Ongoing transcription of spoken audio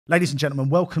Ladies and gentlemen,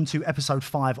 welcome to episode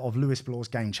 5 of Bloor's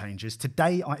Game Changers.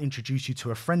 Today, I introduce you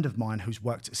to a friend of mine who's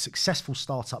worked at successful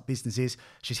startup businesses.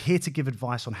 She's here to give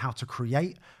advice on how to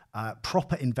create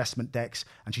proper investment decks,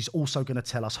 and she's also going to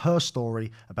tell us her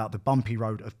story about the bumpy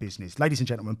road of business. Ladies and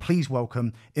gentlemen, please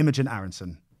welcome Imogen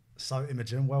Aaronson. So,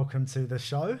 Imogen, welcome to the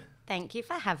show. Thank you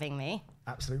for having me.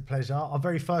 Absolute pleasure. Our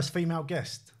very first female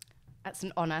guest. That's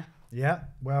an honour. Yeah,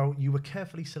 well, you were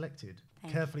carefully selected.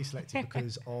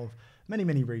 Because of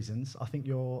many reasons. I think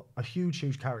you're a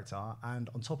huge character, and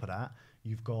on top of that,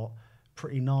 you've got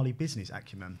pretty gnarly business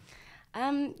acumen.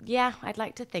 Yeah, I'd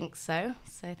like to think so.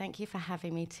 So thank you for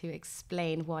having me to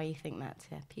explain why you think that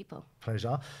to people.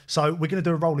 Pleasure. So we're going to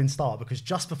do a rolling start, because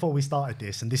just before we started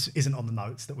this, and this isn't on the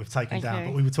notes that we've taken down,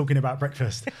 but we were talking about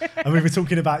breakfast, and we were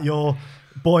talking about you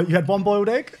had one boiled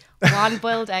egg? One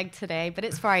boiled egg today, but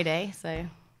it's Friday, so...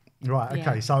 Right,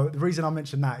 okay. Yeah. So the reason I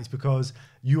mentioned that is because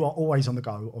you are always on the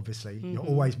go, obviously. Mm-hmm. You're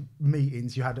always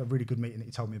meetings. You had a really good meeting that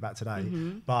you told me about today.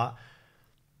 Mm-hmm. But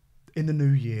in the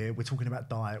new year, we're talking about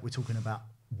diet, we're talking about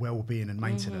well-being and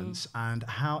maintenance. Mm-hmm. And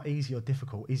how easy or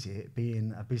difficult is it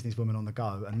being a businesswoman on the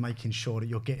go and making sure that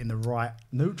you're getting the right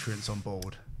nutrients on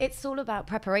board? It's all about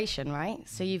preparation, right?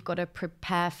 So you've got to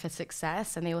prepare for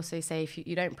success. And they also say if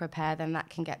you don't prepare, then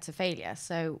that can get to failure.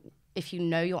 So if you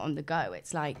know you're on the go,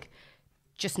 it's like...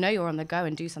 just know you're on the go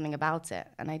and do something about it.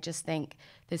 And I just think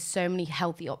there's so many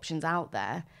healthy options out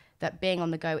there that being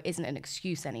on the go isn't an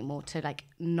excuse anymore to like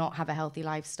not have a healthy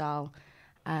lifestyle.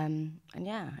 And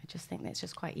yeah, I just think that it's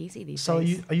just quite easy these days. So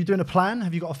are you doing a plan?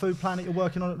 Have you got a food plan that you're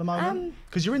working on at the moment?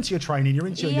 Because you're into your training, you're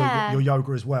into your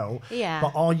yoga as well. Yeah.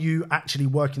 But are you actually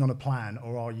working on a plan,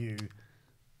 or are you?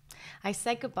 I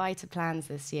said goodbye to plans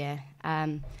this year.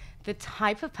 The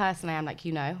type of person I am, like,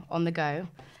 on the go,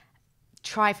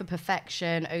 try for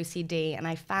perfection, OCD, and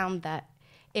I found that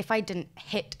if I didn't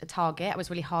hit a target, I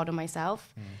was really hard on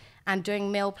myself. And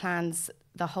doing meal plans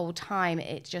the whole time,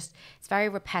 it's very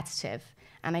repetitive.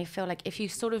 And I feel like if you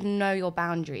sort of know your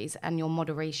boundaries and your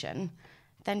moderation,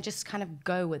 then just kind of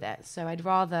go with it. So I'd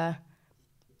rather...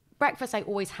 breakfast I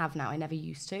always have now, I never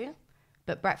used to.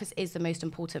 But breakfast is the most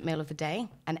important meal of the day,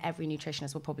 and every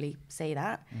nutritionist will probably say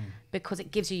that, because it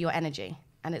gives you your energy.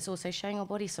 And it's also showing your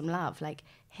body some love. Like,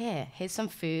 here's some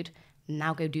food.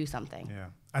 Now go do something. Yeah,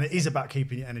 and it is about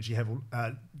keeping your energy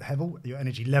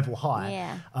level high.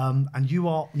 Yeah. And you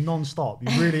are non-stop.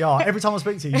 You really are. Every time I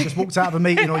speak to you, you just walked out of a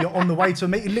meeting, or you're on the way to a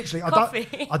meeting. Literally,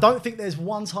 I don't think there's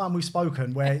one time we've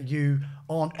spoken where you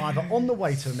aren't either on the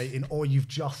way to a meeting or you've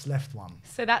just left one.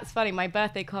 So that's funny. My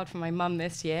birthday card from my mum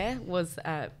this year was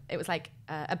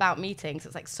about meetings.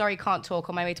 It's like, sorry, can't talk,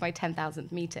 on my way to my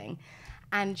 10,000th meeting.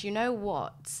 And you know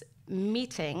what?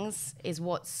 Meetings is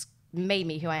what's made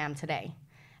me who I am today.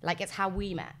 Like, it's how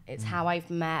we met. It's how I've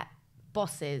met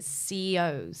bosses,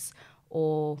 CEOs,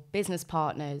 or business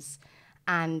partners.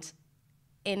 And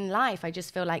in life, I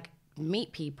just feel like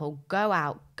meet people, go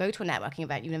out, go to a networking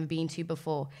event you've never been to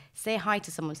before, say hi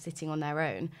to someone sitting on their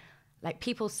own. Like,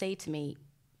 people say to me,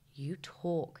 you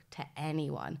talk to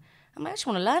anyone. I just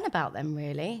want to learn about them,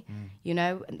 really.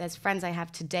 And there's friends I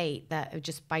have to date that are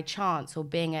just by chance or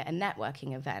being at a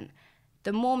networking event.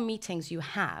 The more meetings you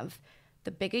have, the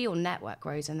bigger your network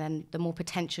grows, and then the more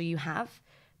potential you have.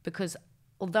 Because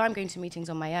although I'm going to meetings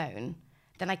on my own,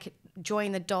 then I could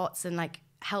join the dots and like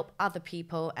help other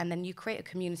people, and then you create a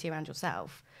community around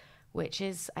yourself, which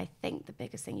is, I think, the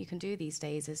biggest thing you can do these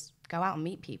days is go out and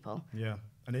meet people. Yeah.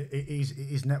 And it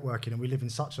is networking, and we live in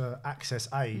such an access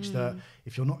age that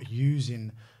if you're not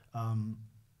using,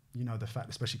 the fact,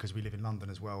 especially because we live in London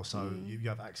as well, so you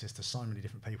have access to so many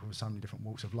different people with so many different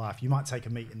walks of life. You might take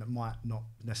a meeting that might not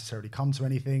necessarily come to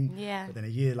anything, but then a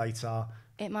year later...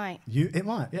 It might.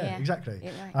 Yeah, exactly.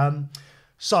 It might.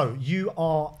 So you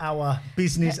are our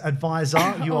business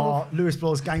advisor. You are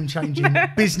Bloor's game-changing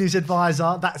business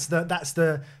advisor. That's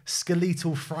the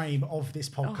skeletal frame of this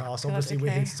podcast. Obviously,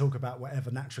 we're here to talk about whatever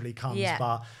naturally comes.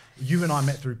 But you and I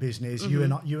met through business. You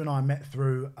and I met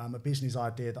through a business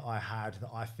idea that I had that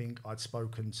I think I'd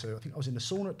spoken to. I think I was in the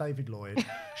sauna at David Lloyd,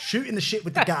 shooting the shit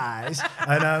with the guys,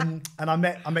 and I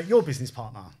met your business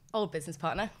partner. Old business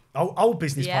partner. Oh, old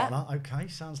business partner. Okay,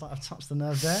 sounds like I've touched the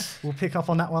nerve there. We'll pick up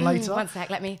on that one later. One sec,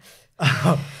 let me...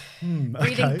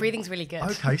 Okay. Breathing's really good.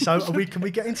 Okay, so can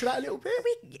we get into that a little bit?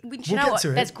 We'll get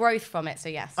to it. There's growth from it, so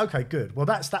yes. Okay, good. Well,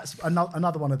 that's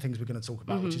another one of the things we're going to talk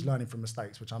about, which is learning from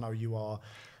mistakes, which I know you are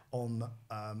on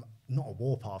not a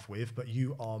warpath with, but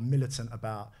you are militant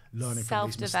about learning from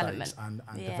these mistakes and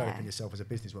developing yourself as a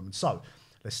businesswoman. So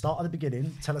let's start at the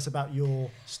beginning. Tell us about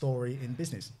your story in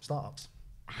business, startups.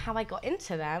 How I got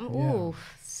into them? Ooh,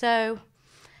 so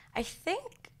I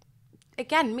think,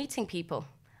 again, meeting people.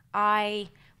 I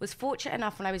Was fortunate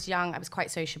enough when I was young, I was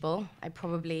quite sociable. I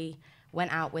probably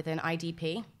went out with an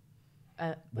IDP.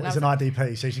 What is an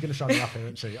IDP? So she's going to show me up here,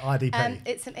 isn't she? IDP.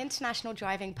 It's an international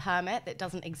driving permit that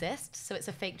doesn't exist. So it's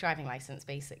a fake driving license,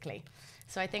 basically.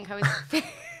 So I think I was...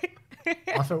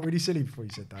 I felt really silly before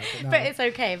you said that. But it's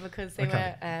okay because they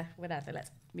were, whatever, let's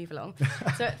move along.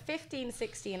 So at 15,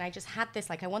 16, I just had this,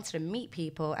 like I wanted to meet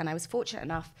people, and I was fortunate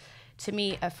enough to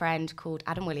meet a friend called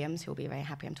Adam Williams, who will be very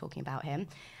happy I'm talking about him.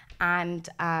 And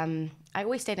I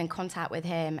always stayed in contact with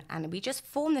him, and we just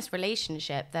formed this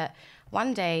relationship that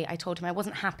one day I told him I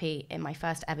wasn't happy in my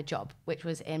first ever job, which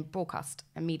was in broadcast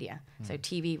and media, so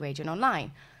TV, radio, and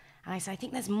online. And I said, I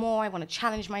think there's more. I want to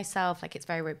challenge myself. Like, it's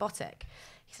very robotic.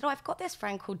 He said, I've got this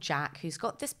friend called Jack who's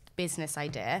got this business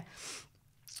idea,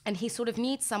 and he sort of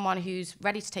needs someone who's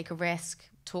ready to take a risk,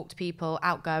 talk to people,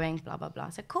 outgoing, blah, blah, blah. I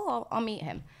said, cool, I'll meet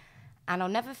him. And I'll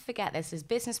never forget this. His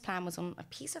business plan was on a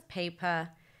piece of paper.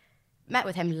 Met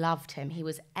with him, loved him. He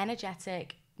was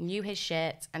energetic, knew his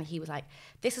shit, and he was like,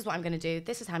 this is what I'm going to do.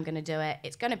 This is how I'm going to do it.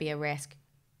 It's going to be a risk.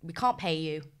 We can't pay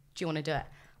you. Do you want to do it?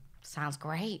 Sounds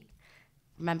great.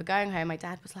 Remember going home, my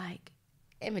dad was like,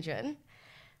 Imogen,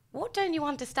 what don't you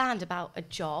understand about a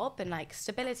job and like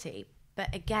stability?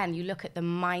 But again, you look at the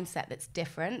mindset that's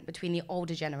different between the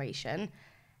older generation.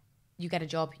 You get a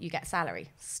job, you get a salary.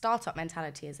 Startup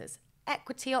mentality is there's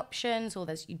equity options, or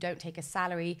you don't take a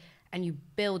salary and you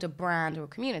build a brand or a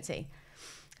community.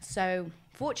 So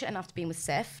fortunate enough to be with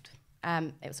Sift.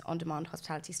 It was an on-demand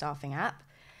hospitality staffing app.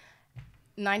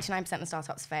 99% of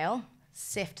startups fail.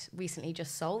 Sift recently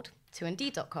just sold to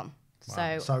Indeed.com.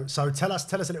 Wow. So tell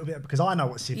us a little bit, because I know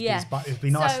what Sift is, but it'd be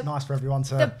nice for everyone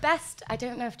to... The best, I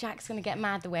don't know if Jack's going to get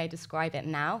mad the way I describe it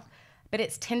now, but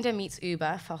it's Tinder meets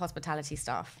Uber for hospitality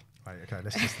staff. Right, okay,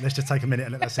 let's just take a minute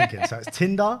and let that sink in. So it's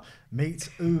Tinder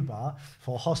meets Uber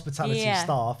for hospitality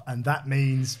staff, and that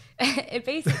means... It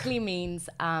basically means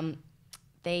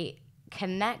they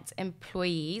connect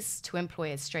employees to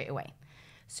employers straight away.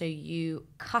 So you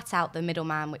cut out the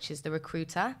middleman, which is the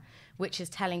recruiter, which is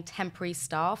telling temporary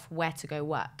staff where to go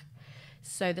work.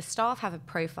 So the staff have a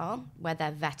profile where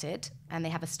they're vetted, and they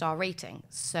have a star rating.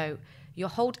 So you're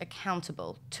held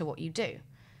accountable to what you do.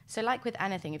 So like with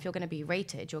anything, if you're going to be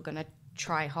rated, you're going to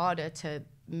try harder to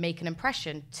make an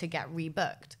impression to get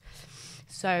rebooked.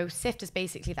 So Sift is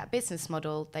basically that business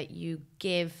model that you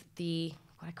give the...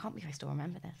 God, I can't believe I still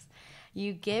remember this.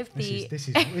 You give the... This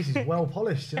is well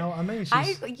polished, you know what I mean?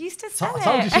 I used to sell it. I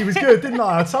told you she was good, didn't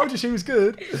I? I told you she was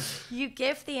good. You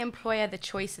give the employer the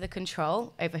choice of the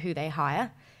control over who they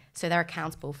hire, so they're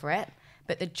accountable for it.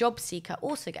 But the job seeker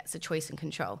also gets the choice and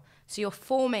control. So you're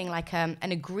forming like an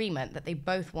agreement that they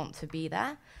both want to be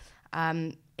there.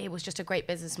 It was just a great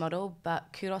business model, but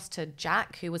kudos to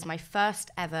Jack, who was my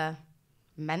first ever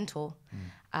mentor.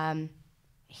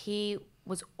 He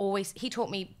taught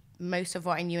me most of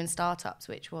what I knew in startups,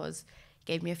 which was,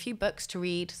 gave me a few books to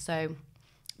read. So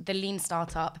The Lean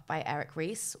Startup by Eric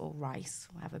Ries, or Rice,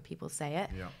 however people say it,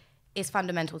 is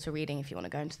fundamental to reading if you want to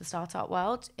go into the startup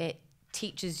world. It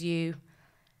teaches you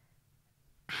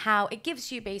it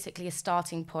gives you basically a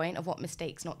starting point of what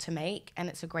mistakes not to make, and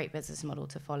it's a great business model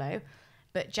to follow.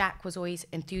 But Jack was always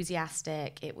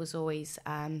enthusiastic. It was always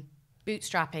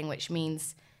bootstrapping, which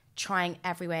means trying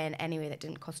every way and any way that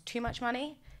didn't cost too much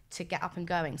money to get up and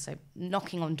going. So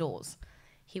knocking on doors.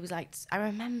 He was like, I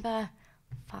remember,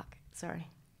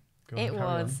 it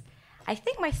was, I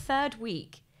think my third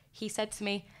week, he said to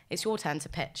me, it's your turn to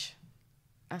pitch.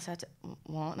 I said,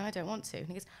 what? No, I don't want to. And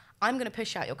he goes, I'm going to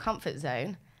push out your comfort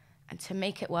zone. And to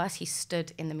make it worse, he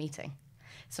stood in the meeting.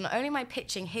 So not only am I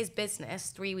pitching his business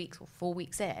 3 weeks or 4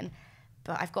 weeks in,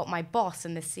 but I've got my boss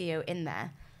and the CEO in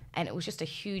there. And it was just a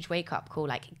huge wake-up call,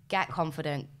 like, get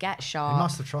confident, get sharp. He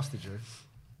must have trusted you.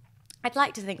 I'd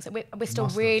like to think so. We're still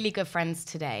really good friends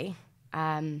today.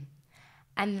 And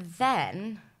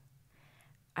then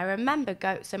I remember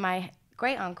so my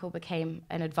great uncle became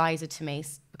an advisor to me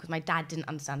because my dad didn't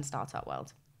understand the startup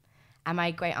world. And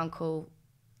my great uncle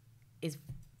is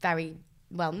very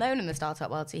well known in the startup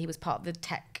world, so he was part of the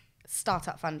tech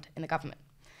startup fund in the government.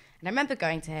 And I remember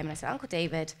going to him and I said, Uncle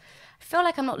David, I feel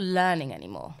like I'm not learning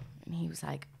anymore. And he was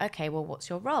like, okay, well, what's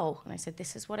your role? And I said,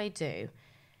 this is what I do.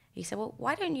 He said, well,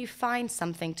 why don't you find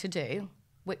something to do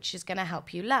which is going to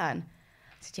help you learn?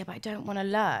 I said, yeah, but I don't want to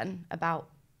learn about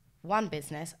one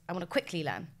business. I want to quickly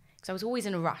learn, because I was always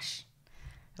in a rush.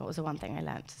 That was the one thing I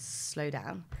learned, to slow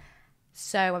down.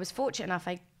 So I was fortunate enough,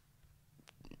 I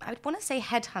would want to say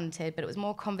headhunted, but it was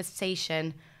more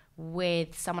conversation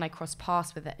with someone I crossed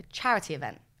paths with at a charity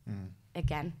event.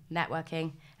 Again,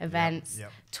 networking, events,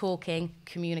 talking,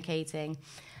 communicating.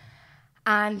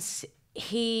 And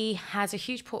he has a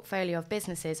huge portfolio of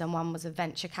businesses, and one was a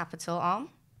venture capital arm.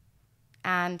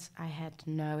 And I had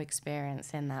no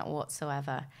experience in that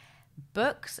whatsoever.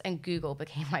 Books and Google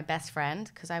became my best friend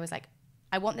because I was like,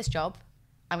 I want this job.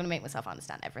 I'm going to make myself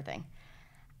understand everything.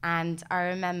 And I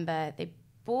remember they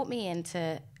brought me in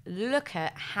to look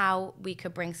at how we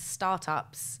could bring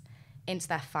startups into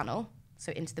their funnel,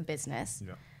 so into the business.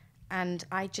 Yeah. And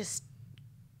I just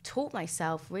taught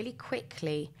myself really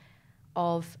quickly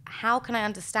of how can I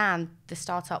understand the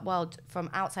startup world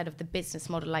from outside of the business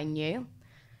model I knew.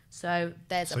 So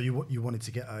you wanted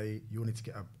to get a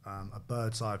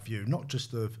bird's eye view, not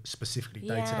just of specifically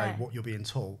day to day what you're being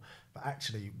taught, but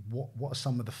actually what are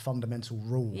some of the fundamental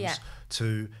rules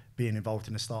to being involved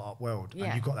in the startup world.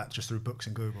 And you got that just through books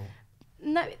and Google.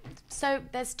 No, so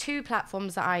there's two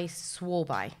platforms that I swore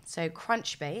by. So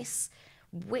Crunchbase,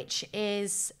 which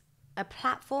is a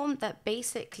platform that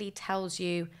basically tells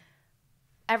you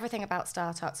everything about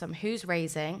startups and who's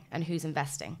raising and who's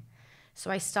investing. So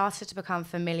I started to become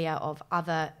familiar of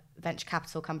other venture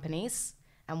capital companies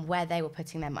and where they were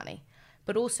putting their money,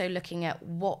 but also looking at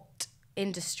what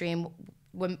industry and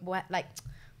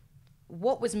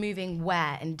what was moving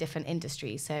where in different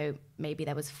industries. So maybe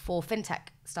there was 4 fintech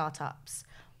startups,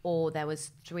 or there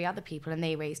was 3 other people and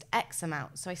they raised X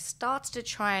amount. So I started to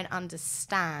try and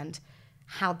understand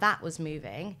how that was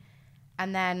moving.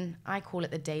 And then I call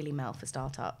it the Daily Mail for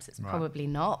startups. It's probably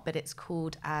not, but it's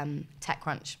called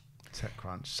TechCrunch.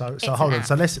 TechCrunch. So hold on.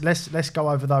 So let's go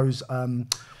over those.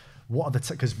 What are the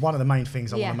because one of the main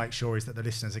things I want to make sure is that the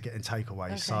listeners are getting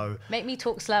takeaways. Okay. So make me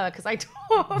talk slower because I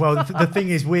talk. Well, the thing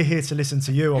is, we're here to listen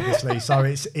to you, obviously. So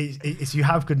it's you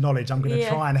have good knowledge. I'm going to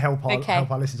try and help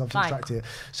our listeners. I'm distracted here.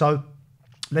 So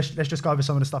let's just go over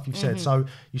some of the stuff you've said. So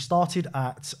you started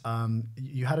at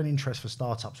you had an interest for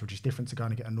startups, which is different to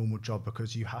going to get a normal job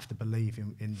because you have to believe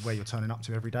in where you're turning up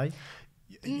to every day.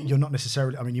 You're not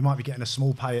necessarily, I mean, you might be getting a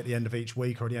small pay at the end of each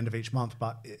week or at the end of each month,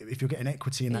 but if you're getting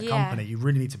equity in that company, you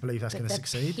really need to believe that's going to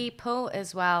succeed. People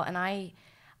as well. And I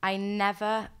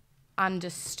never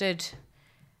understood,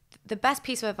 the best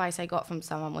piece of advice I got from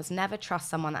someone was never trust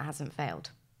someone that hasn't failed.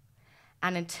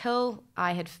 And until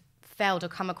I had failed or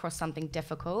come across something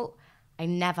difficult, I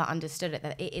never understood it,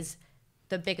 that it is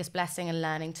the biggest blessing and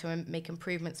learning to make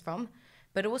improvements from.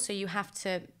 But also you have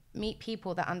to meet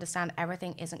people that understand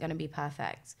everything isn't going to be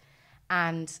perfect.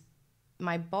 And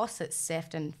my boss at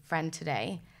Sift and friend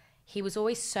today, he was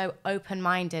always so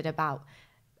open-minded about,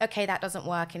 okay, that doesn't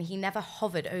work. And he never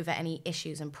hovered over any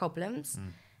issues and problems.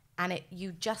 And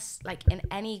you just, like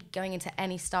going into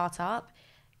any startup,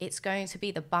 it's going to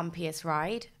be the bumpiest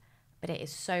ride, but it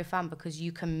is so fun because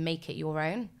you can make it your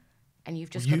own. And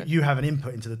you've just you have an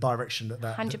input into the direction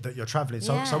that you're traveling.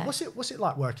 So what's it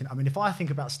like working? I mean, if I think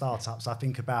about startups, I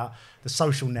think about the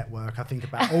social network. I think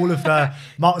about all of the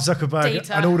Mark Zuckerberg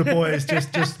data. And all the boys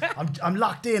just I'm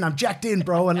locked in, I'm jacked in,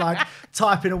 bro, and like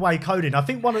typing away coding. I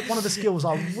think one of the skills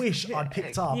I wish I'd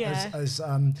picked up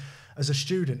as a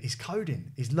student is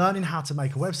coding, is learning how to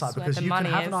make a website, because you can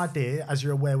have an idea. As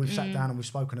you're aware, we've sat down and we've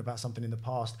spoken about something in the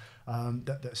past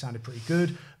that sounded pretty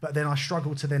good, but then I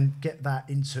struggled to then get that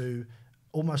into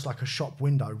almost like a shop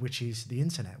window, which is the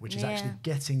internet, which is actually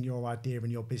getting your idea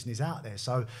and your business out there.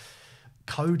 So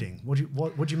coding, what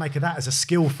do you make of that as a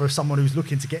skill for someone who's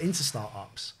looking to get into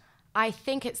startups? I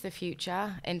think it's the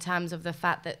future in terms of the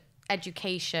fact that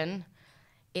education,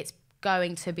 it's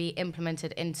going to be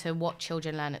implemented into what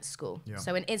children learn at school. Yeah.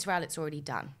 So in Israel, it's already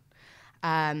done.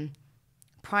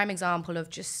 Prime example of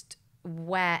just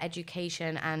where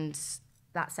education and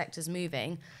that sector's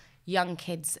moving. Young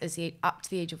kids up to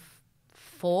the age of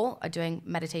 4 are doing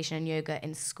meditation and yoga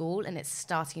in school, and it's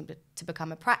starting to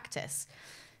become a practice.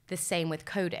 The same with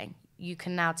coding. You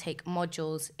can now take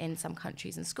modules in some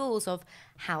countries and schools of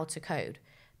how to code,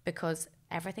 because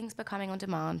everything's becoming on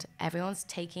demand. Everyone's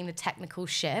taking the technical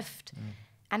shift,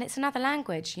 and it's another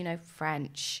language,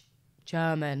 French,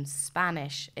 German,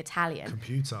 Spanish, Italian.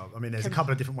 Computer. I mean, there's a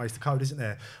couple of different ways to code, isn't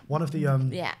there? One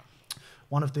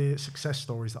of the success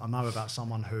stories that I know about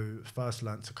someone who first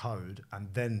learnt to code and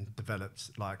then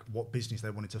developed like what business they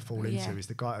wanted to fall into is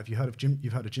the guy. Have you heard of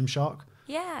Gymshark?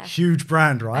 Yeah. Huge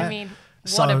brand, right? I mean,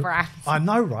 what a brand. I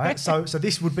know, right? So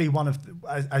this would be one of,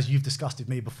 as you've discussed with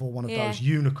me before, one of those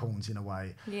unicorns in a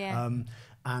way. Yeah.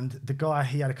 And the guy,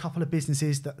 he had a couple of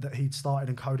businesses that he'd started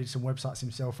and coded some websites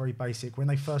himself, very basic. When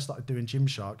they first started doing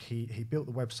Gymshark, he built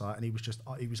the website and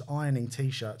he was ironing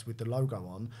T-shirts with the logo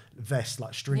on, vests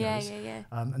like stringers,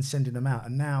 and sending them out.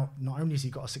 And now, not only has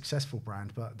he got a successful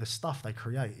brand, but the stuff they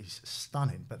create is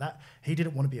stunning. But he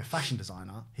didn't want to be a fashion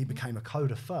designer. He became a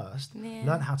coder first,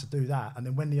 learned how to do that, and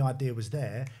then when the idea was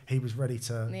there, he was ready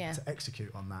to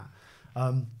execute on that.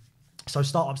 So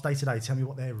startups day to day, tell me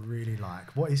what they're really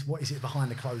like. What is it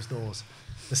behind the closed doors?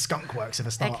 The skunk works of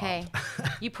a startup. Okay.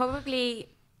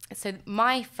 So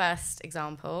my first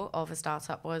example of a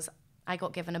startup was I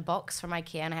got given a box from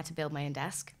IKEA and I had to build my own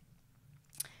desk.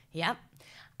 Yep.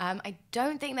 I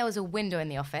don't think there was a window in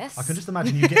the office. I can just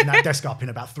imagine you getting that desk up in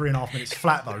about 3.5 minutes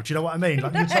flat, though. Do you know what I mean?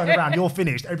 Like, you turn around, you're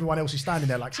finished. Everyone else is standing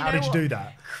there like, how did you do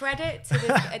that? Credit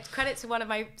to one of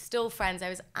my still friends. I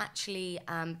was actually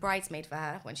bridesmaid for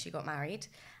her when she got married.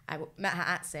 I met her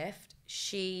at SIFT.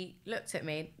 She looked at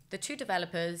me. The two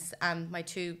developers and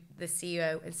the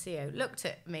CEO and CEO looked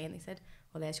at me and they said,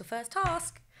 well, there's your first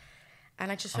task.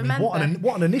 And I just remember.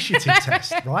 What an initiative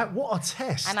test, right? What a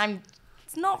test. And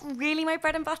it's not really my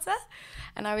bread and butter.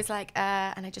 And I was like,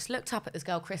 and I just looked up at this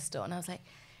girl, Crystal, and I was like,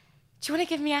 do you want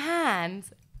to give me a hand?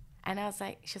 And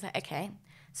she was like, okay.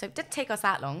 So it didn't take us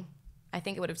that long. I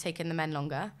think it would have taken the men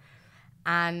longer.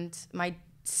 And my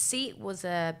seat was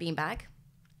a beanbag.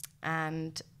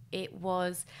 And it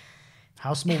was...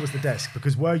 How small was the desk?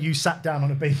 Because were you sat down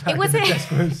on a beanbag?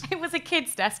 It was a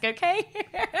kid's desk, okay?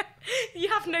 You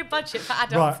have no budget for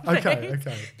adults. Right,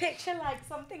 okay. Picture like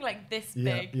something like this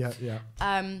big. Yeah.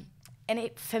 And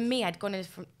for me, I'd gone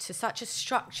to such a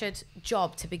structured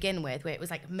job to begin with, where it was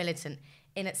like militant,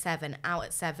 in at 7, out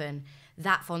at 7,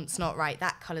 that font's not right,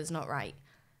 that colour's not right,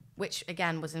 which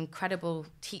again was incredible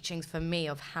teachings for me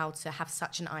of how to have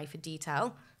such an eye for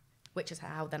detail, which is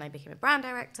how then I became a brand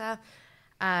director.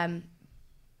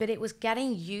 But it was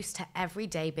getting used to every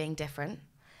day being different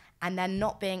and then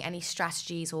not being any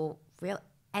strategies or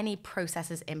any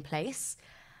processes in place,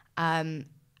 and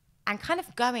kind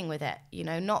of going with it,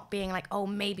 not being like, oh,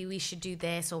 maybe we should do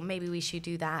this or maybe we should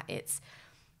do that. It's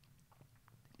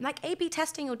like A/B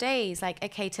testing your days. Like,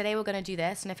 okay, today we're going to do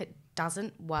this. And if it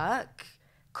doesn't work,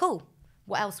 cool.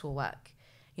 What else will work?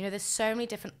 There's so many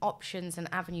different options and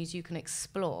avenues you can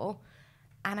explore.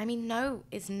 And I mean, no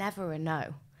is never a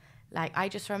no. Like, I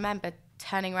just remember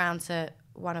turning around to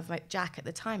one of Jack at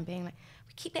the time being like,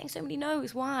 we keep getting so many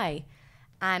no's, why?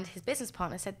 And his business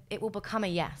partner said, it will become a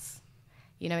yes.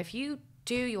 If you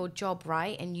do your job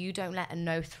right and you don't let a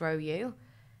no throw you,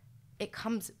 it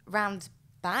comes round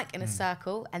back in a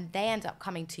circle and they end up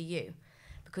coming to you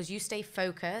because you stay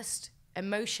focused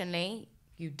emotionally,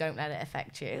 you don't let it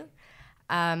affect you.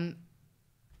 And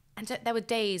there were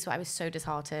days where I was so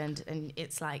disheartened and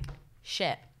it's like,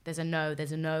 shit, there's a no,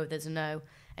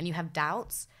 and you have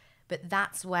doubts. But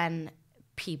that's when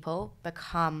people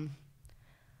become,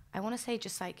 I want to say,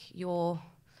 just like your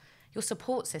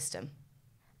support system.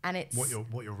 And it's what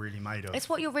you're really made of. It's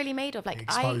what you're really made of. Like, it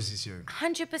exposes you.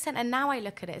 100%. And now I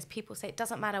look at it as people say, it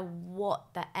doesn't matter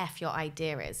what the F your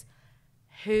idea is.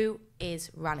 Who is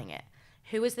running it?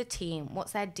 Who is the team?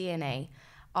 What's their DNA?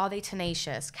 Are they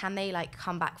tenacious? Can they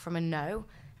come back from a no?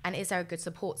 And is there a good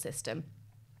support system?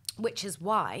 Which is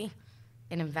why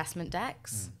in investment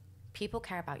decks, people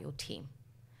care about your team.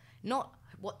 Not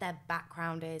what their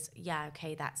background is. Yeah,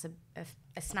 okay, that's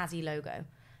a snazzy logo.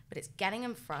 But it's getting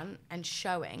in front and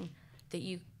showing that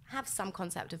you have some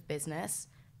concept of business,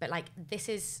 but this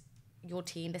is your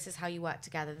team, this is how you work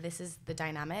together, this is the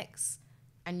dynamics,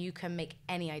 and you can make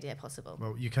any idea possible.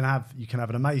 Well, you can have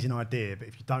an amazing idea, but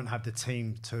if you don't have the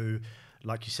team to,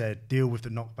 like you said, deal with the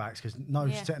knockbacks, because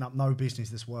setting up no business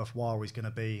that's worthwhile is going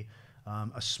to be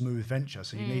a smooth venture.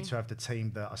 So you need to have the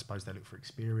team that, I suppose, they look for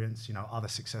experience, other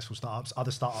successful startups,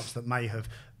 other startups that may have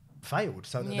failed.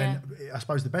 So that then I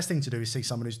suppose the best thing to do is see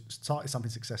someone who's started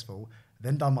something successful,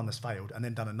 then done one that's failed, and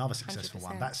then done another successful 100%.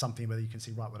 One. That's something where you can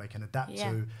see where they can adapt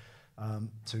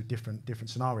to different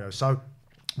scenarios. So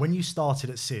when you started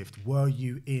at SIFT, were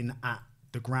you in at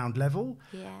the ground level?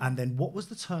 Yeah. And then what was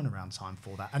the turnaround time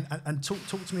for that? And talk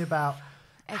to me about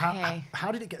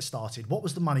how did it get started? What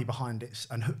was the money behind it?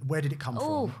 And where did it come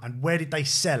from? And where did they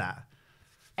sell at?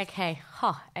 Okay.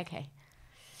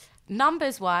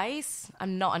 Numbers wise,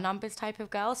 I'm not a numbers type of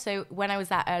girl. So when I was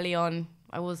that early on,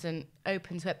 I wasn't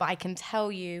open to it. But I can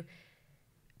tell you,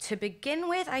 to begin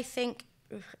with, I think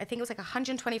it was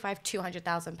 125,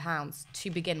 £200,000 to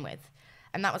begin with.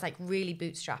 And that was really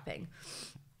bootstrapping.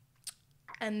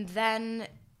 And then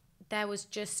there was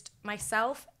just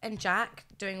myself and Jack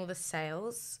doing all the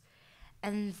sales.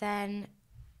 And then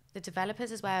the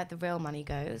developers is where the real money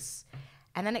goes.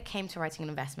 And then it came to writing an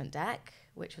investment deck,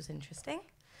 which was interesting.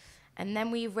 And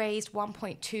then we raised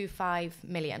 1.25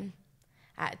 million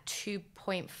at a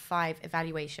 2.5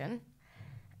 evaluation.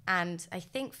 And I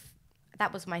think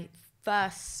that was my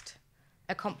first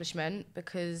accomplishment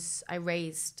because I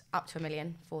raised up to $1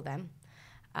 million for them.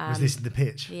 Was this the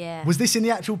pitch? Yeah. Was this in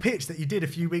the actual pitch that you did a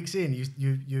few weeks in?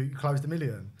 You closed $1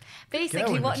 million?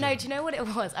 Basically, do you know what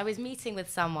it was? I was meeting with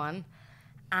someone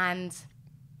And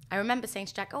I remember saying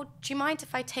to Jack, oh, do you mind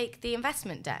if I take the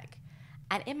investment deck?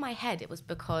 And in my head, it was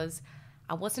because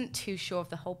I wasn't too sure of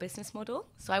the whole business model.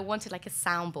 So I wanted like a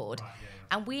soundboard. Right,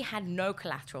 And we had no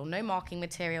collateral, no marketing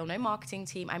material, no marketing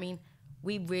team. I mean,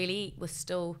 we really were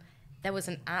still, there was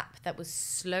an app that was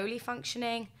slowly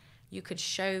functioning. You could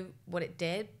show what it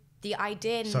did. The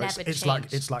idea never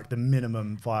changed. It's like the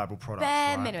minimum viable product.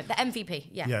 Bare minimum, the MVP,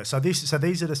 yeah. Yeah. So these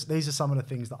are some of the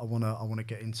things that I wanna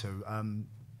get into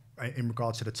in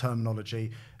regards to the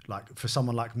terminology. Like for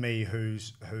someone like me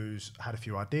who's had a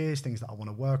few ideas, things that I want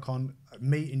to work on,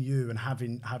 meeting you and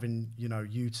having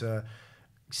you to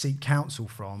seek counsel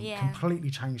from completely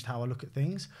changed how I look at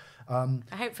things.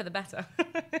 I hope for the better.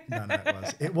 No,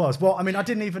 it was. Well, I mean, I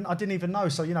didn't even know.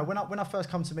 So when I first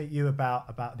come to meet you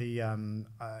about the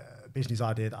business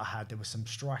idea that I had, there were some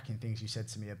striking things you said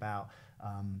to me about.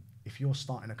 If you're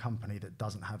starting a company that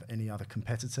doesn't have any other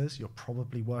competitors, you're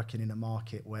probably working in a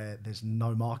market where there's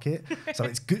no market. So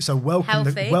it's good. So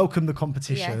welcome the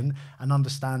competition and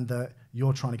understand that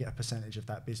you're trying to get a percentage of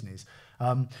that business.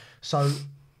 So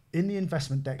in the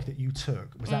investment deck that you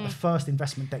took, was that the first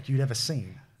investment deck you'd ever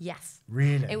seen? Yes.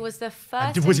 Really? It was the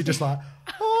first. And was it just like,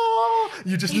 oh,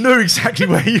 you just knew exactly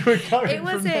where you were going?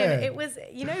 It was,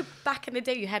 back in the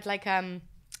day you had like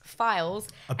files.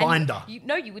 A binder.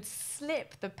 You would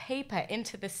slip the paper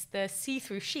into the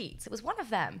see-through sheets. It was one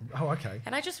of them. Oh, okay.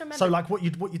 And I just remember. So like what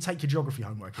you take your geography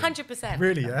homework in? 100%.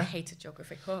 Really, yeah? I hated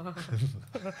geography.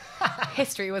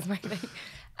 History was my thing.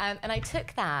 And I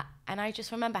took that, and I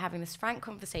just remember having this frank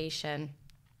conversation.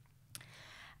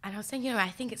 And I was saying, I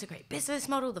think it's a great business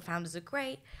model. The founders are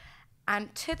great.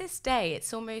 And to this day,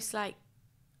 it's almost like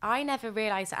I never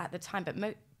realized it at the time, but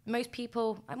most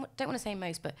people, I don't want to say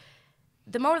most, but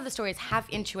the moral of the story is have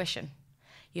intuition.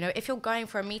 If you're going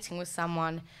for a meeting with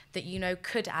someone that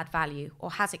could add value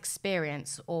or has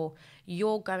experience, or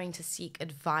you're going to seek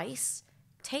advice,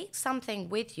 take something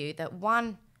with you that,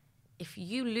 one, if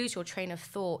you lose your train of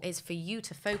thought, is for you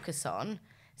to focus on.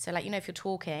 So like, if you're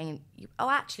talking,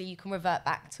 actually you can revert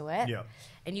back to it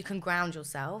and you can ground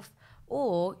yourself.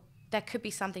 Or there could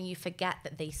be something you forget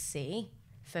that they see.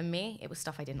 For me, it was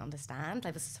stuff I didn't understand.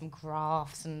 Like, there's some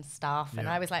graphs and stuff. And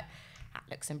I was like, that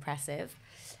looks impressive.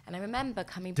 And I remember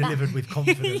coming back. Delivered with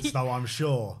confidence, though, I'm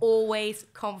sure. Always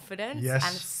confidence and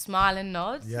smile and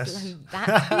nod. Yes. And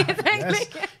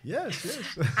that yes.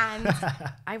 And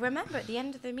I remember at the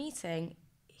end of the meeting,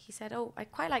 he said, oh,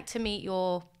 I'd quite like to meet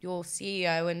your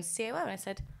CEO and COO. And I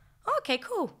said, oh, okay,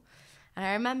 cool. And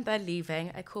I remember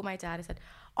leaving. I called my dad. I said,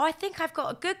 oh, I think I've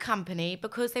got a good company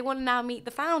because they want to now meet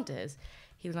the founders.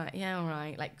 He was like, yeah, all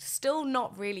right. Like, still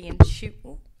not really in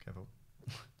tune. Careful.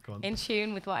 Go on. In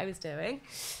tune with what I was doing.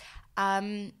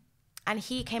 And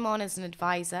he came on as an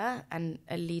advisor and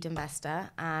a lead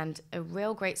investor and a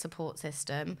real great support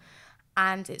system.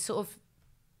 And it sort of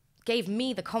gave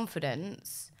me the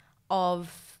confidence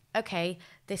of, okay,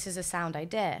 this is a sound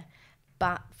idea.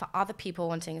 But for other people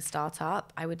wanting a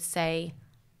startup, I would say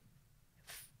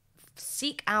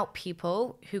seek out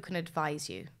people who can advise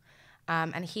you.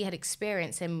 And he had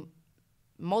experience in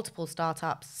multiple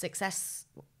startups,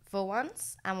 successful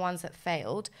ones and ones that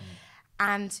failed.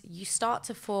 And you start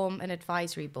to form an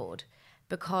advisory board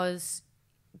because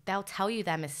they'll tell you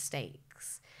their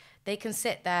mistakes. They can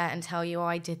sit there and tell you, oh,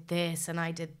 I did this and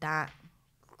I did that.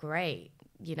 Great.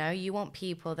 You want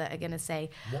people that are going to say...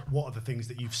 What are the things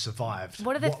that you've survived?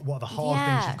 What are the hard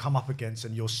things you've come up against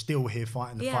and you're still here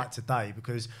fighting the fight today?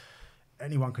 Because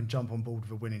anyone can jump on board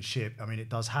with a winning ship. I mean, it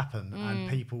does happen and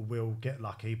people will get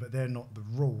lucky, but they're not the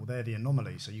rule. They're the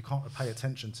anomaly. So you can't pay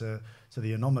attention to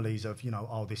the anomalies of,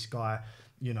 this guy,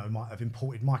 might have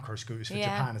imported micro scooters for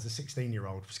Japan as a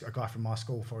 16-year-old, a guy from my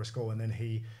school, Forest School, and then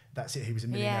he was a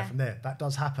millionaire from there. That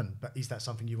does happen, but is that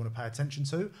something you want to pay attention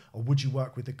to? Or would you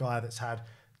work with the guy that's had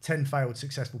 10 failed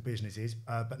successful businesses,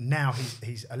 but now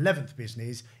his 11th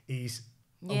business is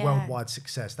a worldwide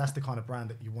success? That's the kind of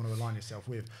brand that you want to align yourself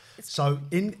with. So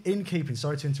in keeping,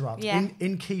 sorry to interrupt,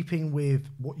 in keeping with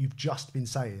what you've just been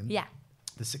saying,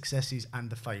 the successes and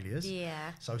the failures.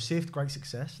 Yeah. So Sift, great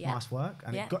success, nice work,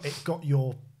 and it got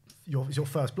your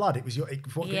first blood.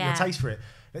 It got your taste for it.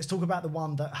 Let's talk about the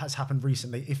one that has happened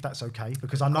recently, if that's okay,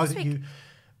 because I know that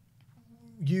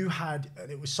you had,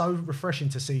 it was so refreshing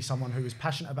to see someone who was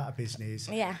passionate about a business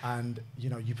and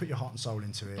you put your heart and soul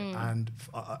into it and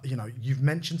you've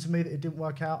mentioned to me that it didn't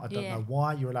work out. I don't know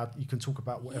why. You can talk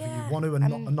about whatever you want to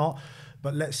and not,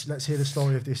 but let's hear the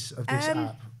story of this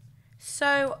app.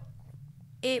 So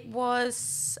it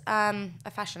was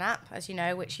a fashion app, as you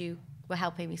know, which you were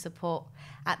helping me support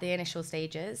at the initial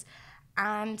stages,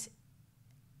 and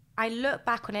I look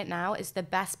back on it now as the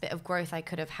best bit of growth I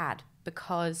could have had,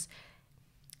 because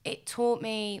it taught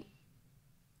me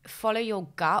follow your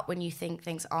gut when you think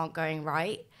things aren't going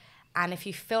right. And if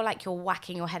you feel like you're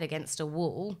whacking your head against a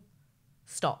wall,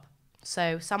 stop.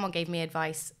 So someone gave me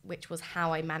advice, which was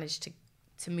how I managed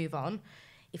to move on.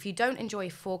 If you don't enjoy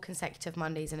 4 consecutive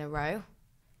Mondays in a row,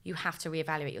 you have to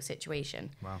reevaluate your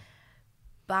situation. Wow.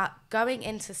 But going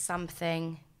into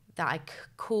something that I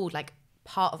called like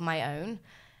part of my own.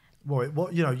 Well,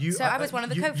 So I was one of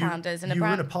the co-founders in a brand. You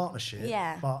were in a partnership,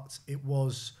 yeah. But it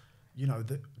was,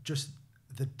 just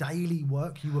the daily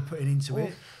work you were putting into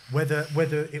it, whether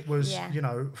it was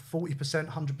 40%,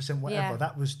 100%, whatever.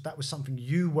 That was something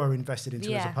you were invested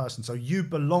into as a person. So you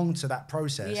belong to that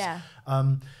process. Yeah.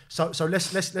 So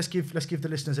let's give the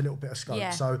listeners a little bit of scope.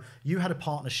 Yeah. So you had a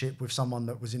partnership with someone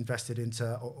that was invested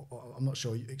into. Or I'm not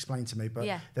sure. You explained to me, but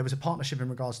there was a partnership in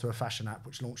regards to a fashion app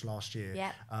which launched last year.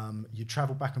 Yeah. You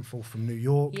travelled back and forth from New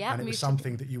York, and it was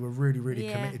something that you were really, really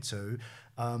committed to.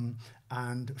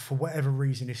 And for whatever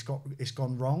reason, it's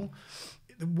gone wrong.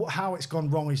 How it's gone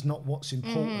wrong is not what's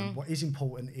important. What is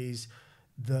important is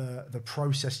the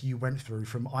process you went through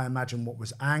from, I imagine, what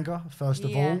was anger, first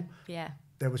of all. Yeah.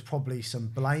 There was probably some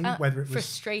blame, whether it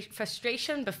was...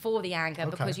 Frustration before the anger,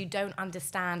 because you don't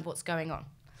understand what's going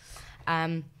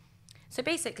on. So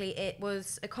basically, it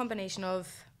was a combination of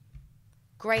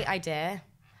great idea,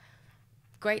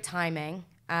 great timing,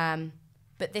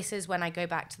 but this is when I go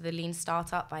back to the Lean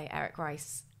Startup by Eric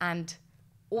Rice, and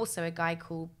also a guy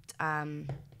called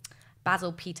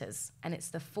Basil Peters, and it's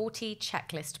the 40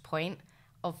 checklist point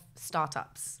of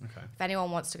startups. Okay. If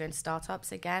anyone wants to go into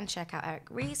startups, again, check out Eric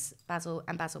Rice, Basil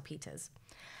Peters.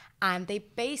 And they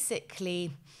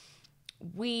basically,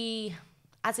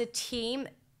 as a team,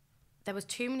 there was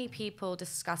too many people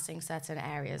discussing certain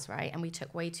areas, right? And we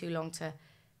took way too long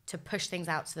to push things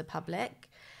out to the public.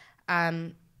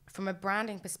 From a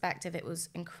branding perspective, it was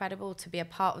incredible to be a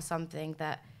part of something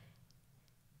that,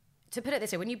 to put it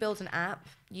this way, when you build an app,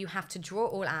 you have to draw it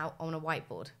all out on a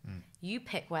whiteboard. You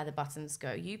pick where the buttons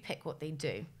go, you pick what they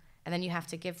do, and then you have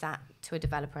to give that to a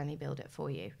developer and they build it for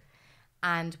you.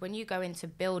 And when you go into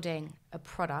building a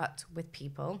product with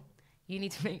people, you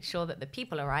need to make sure that the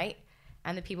people are right,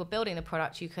 and the people building the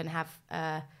product you can have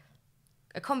a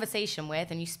conversation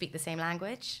with and you speak the same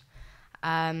language.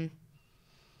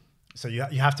 So you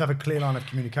have to have a clear line of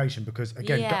communication, because,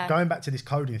 again, going back to this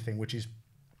coding thing, which is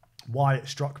why it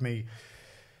struck me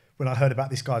when I heard about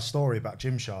this guy's story about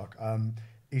Gymshark,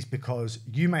 is because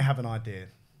you may have an idea,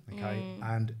 okay,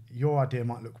 and your idea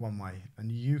might look one way,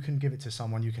 and you can give it to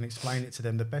someone, you can explain it to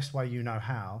them the best way you know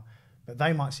how, but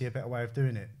they might see a better way of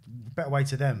doing it, better way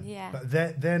to them. Yeah. But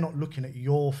they're not looking at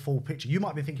your full picture. You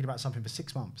might be thinking about something for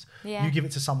 6 months. Yeah. You give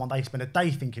it to someone, they spend a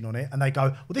day thinking on it, and they go,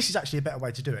 well, this is actually a better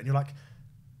way to do it. And you're like,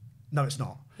 no, it's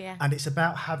not. Yeah. And it's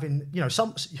about having,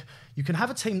 you can have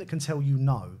a team that can tell you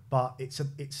no, but it's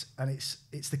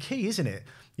the key, isn't it?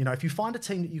 If you find a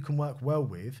team that you can work well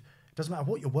with, it doesn't matter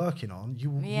what you're working on, you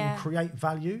will create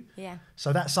value. Yeah.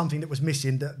 So that's something that was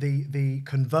missing, that the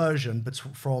conversion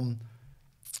from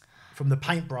the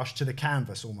paintbrush to the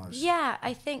canvas almost. Yeah,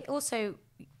 I think also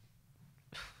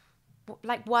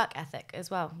like work ethic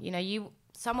as well.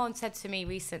 Someone said to me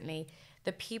recently,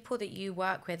 the people that you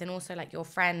work with, and also like your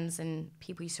friends and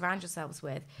people you surround yourselves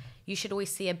with, you should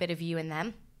always see a bit of you in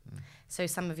them. So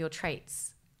some of your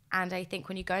traits. And I think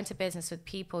when you go into business with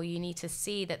people, you need to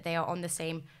see that they are on the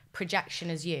same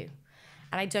projection as you.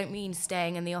 And I don't mean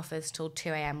staying in the office till 2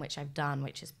 a.m., which I've done,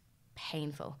 which is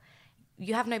painful.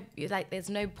 There's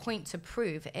no point to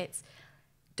prove.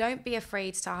 Don't be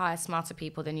afraid to hire smarter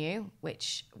people than you,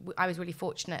 which I was really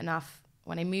fortunate enough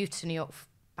when I moved to New York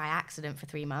by accident for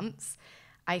 3 months.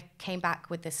 I came back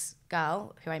with this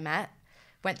girl who I met,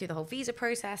 went through the whole visa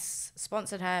process,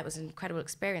 sponsored her. It was an incredible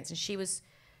experience. And she was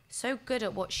so good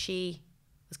at what she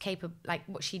was capable, like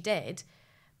what she did.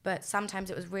 But sometimes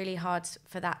it was really hard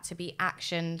for that to be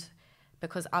actioned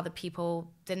because other people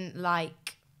didn't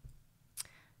like,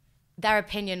 their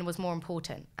opinion was more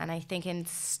important. And I think in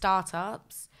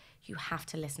startups, you have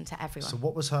to listen to everyone. So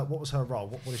what was her role?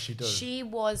 What did she do?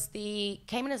 She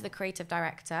came in as the creative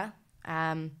director,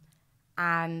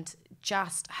 and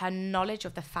just her knowledge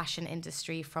of the fashion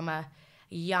industry from a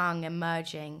young,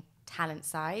 emerging talent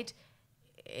side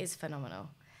is phenomenal.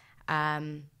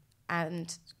 And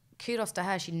kudos to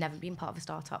her, she'd never been part of a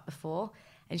startup before,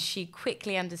 and she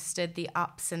quickly understood the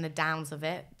ups and the downs of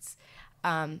it,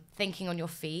 thinking on your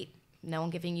feet, no one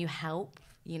giving you help.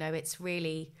 It's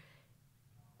really...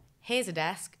 Here's a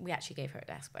desk. We actually gave her a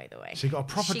desk, by the way. She got a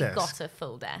proper desk? She got a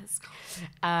full desk.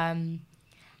 And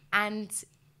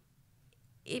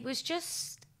it was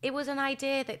just it was an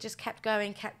idea that just kept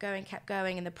going,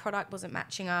 and the product wasn't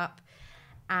matching up.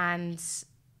 And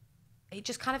it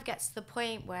just kind of gets to the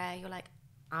point where you're like,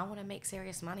 I want to make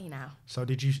serious money now. So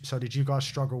did you guys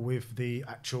struggle with the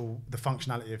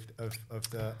functionality of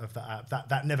the app?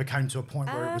 That never came to a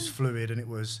point where it was fluid and it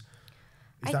was.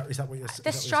 Is that what you're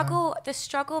saying? The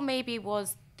struggle maybe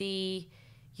was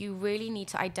you really need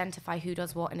to identify who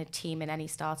does what in a team in any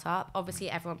startup. Obviously,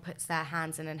 everyone puts their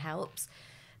hands in and helps,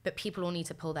 but people all need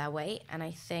to pull their weight. And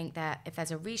I think that if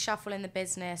there's a reshuffle in the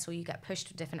business or you get pushed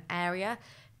to a different area,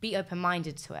 be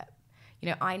open-minded to it. You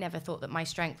know, I never thought that my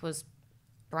strength was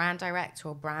brand director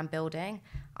or brand building.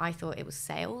 I thought it was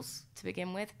sales to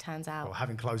begin with. Turns out, well,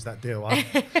 having closed that deal, I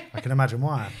can imagine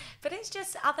why. But it's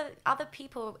just other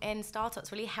people in startups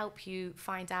really help you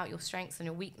find out your strengths and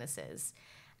your weaknesses.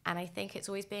 And I think it's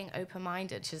always being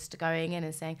open-minded, just going in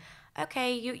and saying,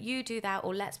 okay, you do that,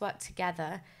 or let's work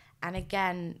together. And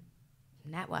again,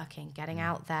 networking, getting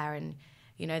out there. And,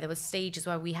 you know, there was stages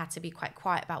where we had to be quite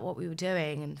quiet about what we were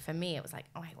doing. And for me, it was like,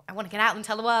 oh, I want to get out and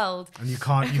tell the world. And you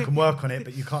can work on it,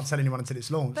 but you can't tell anyone until it's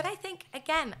launched. But I think,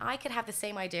 again, I could have the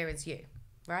same idea as you,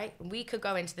 right? We could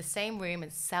go into the same room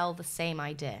and sell the same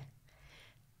idea.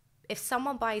 If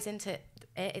someone buys into it,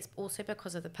 it's also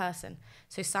because of the person.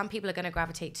 So some people are going to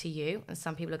gravitate to you and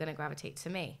some people are going to gravitate to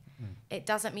me. It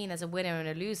doesn't mean there's a winner and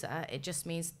a loser. It just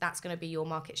means that's going to be your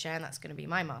market share and that's going to be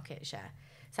my market share.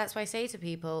 So that's why I say to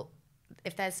people,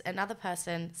 if there's another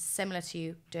person similar to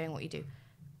you doing what you do,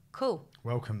 cool.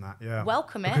 Welcome that, yeah.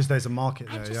 Welcome it. Because there's a market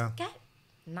there, and just get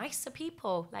nicer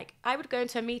people. Like, I would go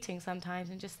into a meeting sometimes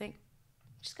and just think,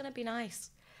 I'm just going to be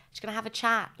nice. Just going to have a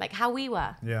chat, like how we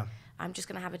were. Yeah. I'm just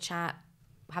going to have a chat,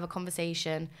 have a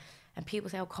conversation, and people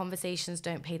say, oh, conversations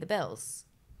don't pay the bills.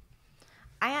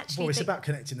 I actually it's about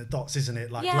connecting the dots, isn't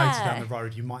it? Like later down the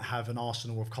road, you might have an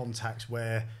arsenal of contacts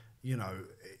where, you know,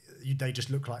 they just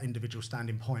look like individual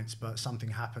standing points, but something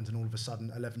happens and all of a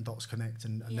sudden 11 dots connect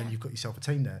and then you've got yourself a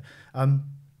team there.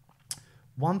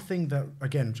 One thing that,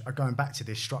 again, going back to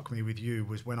this, struck me with you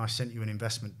was when I sent you an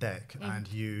investment deck and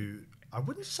I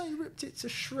wouldn't say ripped it to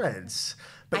shreds,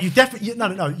 but you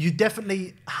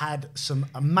definitely had some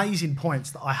amazing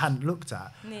points that I hadn't looked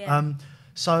at. Yeah.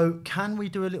 So can we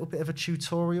do a little bit of a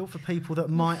tutorial for people that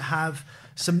might have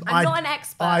some I'm not an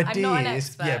expert. ideas? I'm not an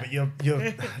expert. Yeah,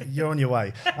 but you're on your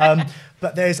way.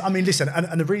 But listen,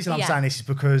 and the reason I'm saying this is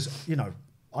because, you know,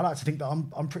 I like to think that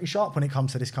I'm pretty sharp when it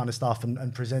comes to this kind of stuff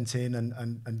and presenting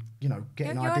and you know,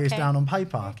 getting ideas down on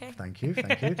paper. Okay. Thank you.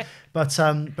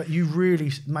 But you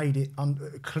really made it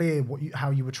clear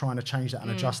how you were trying to change that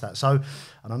and adjust that. So,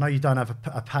 and I know you don't have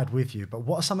a pad with you, but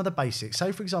what are some of the basics?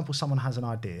 Say, for example, someone has an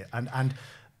idea and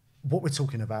what we're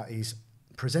talking about is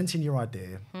presenting your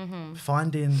idea,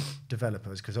 finding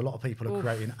developers, because a lot of people are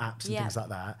creating apps and things like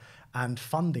that, and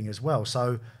funding as well.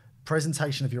 So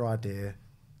presentation of your idea,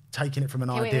 taking it from an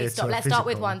idea to a physical. Let's start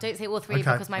with one. Don't say all three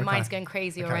because my mind's going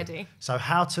crazy already. So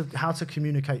how to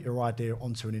communicate your idea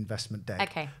onto an investment deck.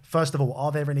 Okay. First of all,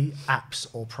 are there any apps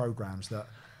or programs that...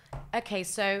 Okay,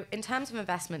 so in terms of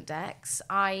investment decks,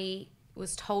 I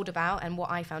was told about and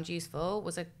what I found useful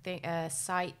was a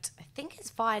site, I think it's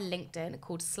via LinkedIn,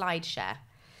 called SlideShare.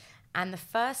 And the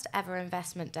first ever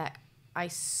investment deck I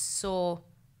saw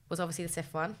was obviously the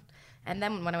SIF one. And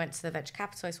then when I went to the venture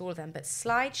capital, I saw all of them. But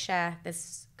SlideShare,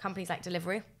 there's companies like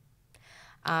Deliveroo.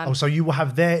 So you will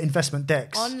have their investment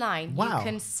decks online. Wow. You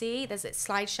can see there's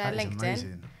SlideShare LinkedIn.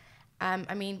 Amazing.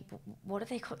 I mean, what have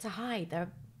they got to hide?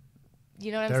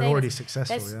 You know what I'm saying? They're already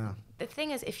successful, yeah. The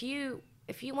thing is, if you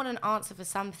want an answer for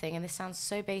something, and this sounds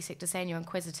so basic to say and you're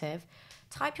inquisitive,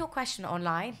 type your question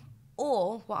online.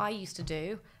 Or what I used to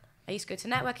do, I used to go to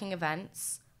networking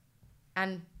events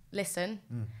and listen.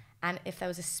 And if there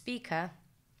was a speaker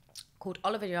called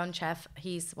Oliver Yonchev,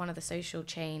 he's one of the social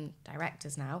chain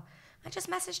directors now, I just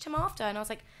messaged him after and I was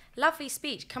like, lovely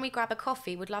speech. Can we grab a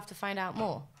coffee? Would love to find out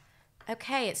more.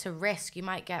 Okay, it's a risk. You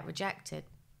might get rejected.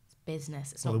 It's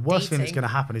business. It's not dating. The worst thing that's going to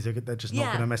happen is they're just not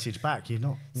going to message back. You're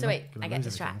not I get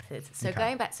distracted. So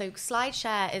going back, so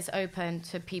SlideShare is open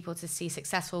to people to see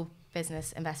successful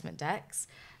business investment decks.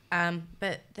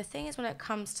 But the thing is, when it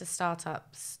comes to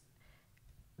startups,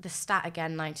 the stat,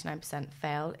 again, 99%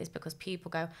 fail, is because people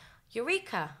go,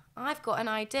 Eureka, I've got an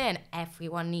idea, and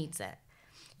everyone needs it.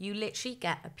 You literally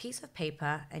get a piece of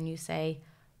paper and you say,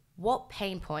 what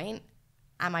pain point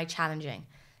am I challenging?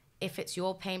 If it's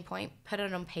your pain point, put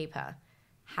it on paper.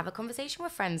 Have a conversation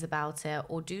with friends about it,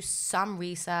 or do some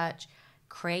research,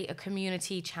 create a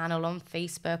community channel on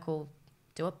Facebook, or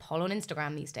do a poll on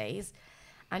Instagram these days,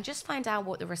 and just find out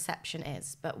what the reception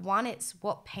is. But one, it's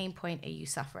what pain point are you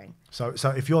suffering? So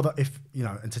if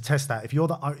and to test that, if you're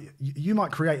you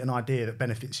might create an idea that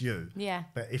benefits you. Yeah.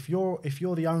 But if you're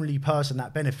the only person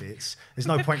that benefits, there's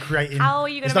no point creating. How are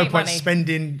you going to make money? There's no point money?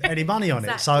 spending any money on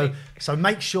Exactly. it. So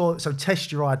make sure. So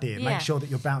test your idea. Yeah. Make sure that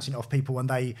you're bouncing it off people and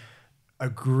they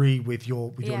agree with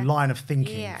your line of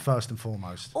thinking first and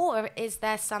foremost. Or is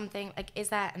there something like, is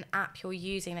there an app you're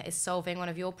using that is solving one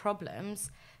of your problems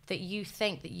that you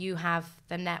think that you have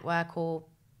the network or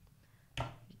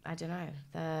I don't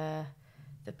know,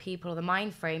 the people or the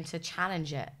mind frame to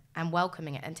challenge it and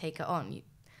welcoming it and take it on?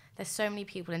 There's so many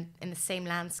people in the same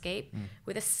landscape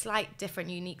with a slight different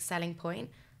unique selling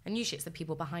point, and usually it's the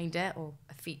people behind it or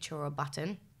a feature or a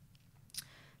button.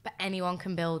 But anyone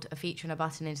can build a feature and a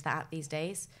button into the app these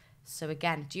days. So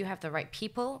again, do you have the right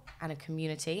people and a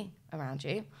community around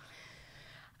you?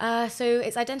 So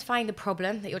it's identifying the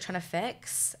problem that you're trying to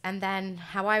fix. And then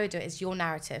how I would do it is your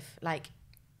narrative, like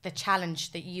the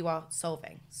challenge that you are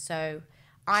solving. So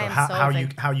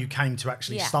how you came to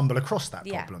actually stumble across that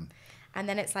problem. And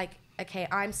then it's like, okay,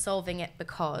 I'm solving it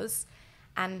because,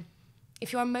 and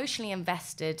if you're emotionally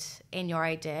invested in your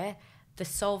idea, the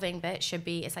solving bit should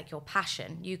be, it's like your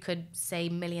passion. You could say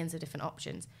millions of different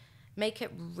options. Make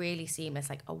it really seamless,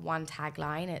 like a one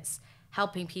tagline. It's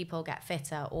helping people get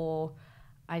fitter, or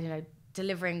I don't know,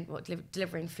 delivering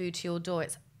food to your door.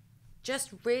 It's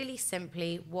just really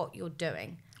simply what you're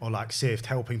doing. Or like Sift,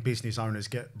 helping business owners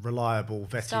get reliable,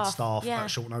 vetted staff at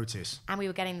short notice. And we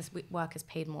were getting this workers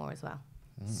paid more as well.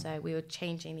 So we were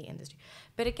changing the industry.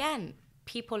 But again,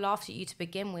 people laughed at you to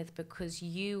begin with because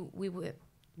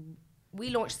we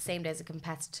launched the same day as a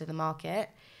competitor to the market,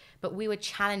 but we were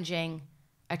challenging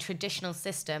a traditional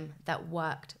system that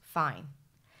worked fine.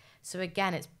 So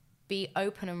again, it's be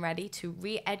open and ready to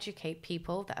re-educate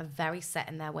people that are very set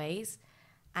in their ways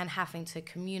and having to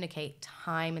communicate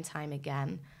time and time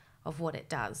again of what it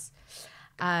does.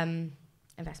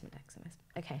 Investment decks.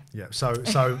 Okay. Yeah. So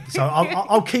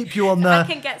I'll keep you on the. I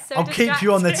can get so I'll keep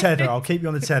you on the tether. I'll keep you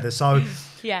on the tether. So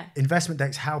yeah. Investment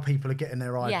decks, how people are getting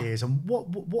their ideas, and what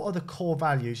are the core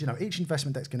values? You know, each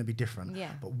investment deck's going to be different.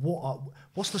 Yeah. But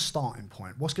what's the starting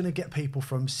point? What's going to get people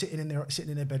from sitting in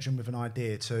their bedroom with an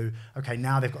idea to, okay,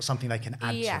 now they've got something they can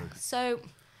add to. So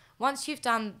once you've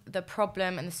done the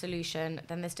problem and the solution,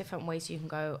 then there's different ways you can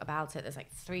go about it. There's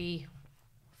like 3-4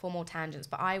 more tangents,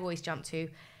 but I always jump to,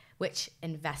 which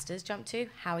investors jump to,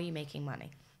 how are you making money?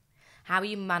 How are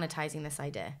you monetizing this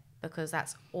idea? Because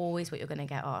that's always what you're going to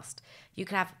get asked. You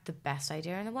can have the best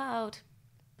idea in the world,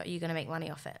 but you're going to make money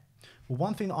off it. Well,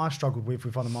 one thing that I struggled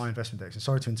with one of my investment decks, and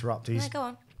sorry to interrupt, is go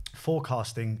on.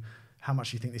 Forecasting how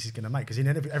much you think this is going to make. Because in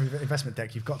every investment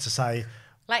deck, you've got to say,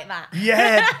 like that.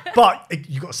 Yeah, but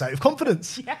you've got to say it with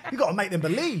confidence. Yeah. You've got to make them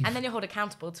believe. And then you're held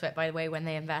accountable to it, by the way, when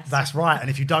they invest. That's right. And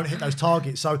if you don't hit those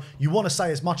targets, so you want to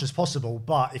say as much as possible,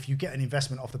 but if you get an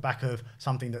investment off the back of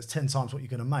something that's 10 times what you're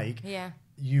going to make,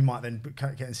 you might then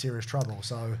get in serious trouble.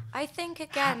 So I think,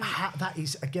 again... that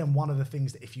is, again, one of the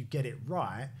things that if you get it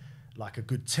right, like a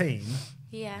good team,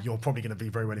 you're probably going to be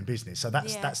very well in business. So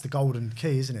that's the golden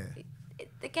key, isn't it?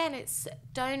 Again, it's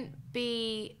don't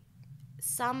be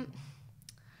some...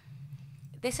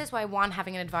 This is why, one,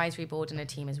 having an advisory board and a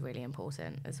team is really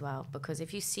important as well, because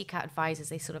if you seek out advisors,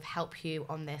 they sort of help you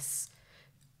on this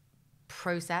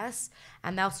process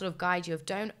and they'll sort of guide you of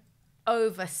don't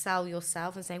oversell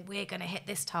yourself and say, we're going to hit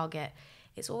this target.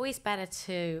 It's always better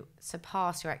to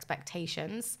surpass your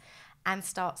expectations and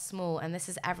start small. And this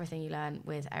is everything you learn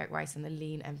with Eric Rice and the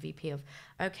Lean MVP of,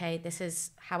 okay, this is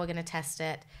how we're going to test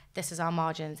it. This is our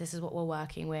margins. This is what we're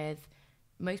working with.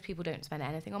 Most people don't spend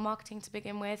anything on marketing to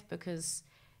begin with because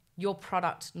your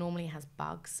product normally has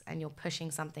bugs and you're pushing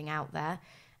something out there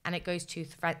and it goes to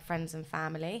friends and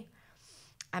family.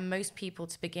 And most people,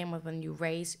 to begin with, when you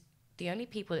raise, the only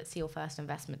people that see your first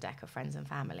investment deck are friends and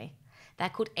family. They're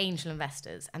called angel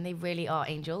investors, and they really are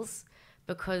angels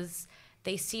because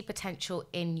they see potential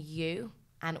in you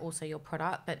and also your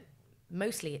product, but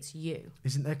mostly it's you.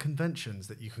 Isn't there conventions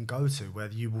that you can go to where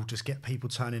you will just get people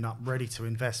turning up ready to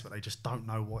invest, but they just don't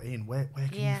know what in? Where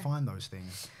can you find those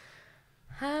things?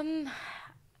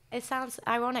 It sounds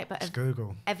ironic, but just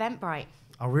Google Eventbrite.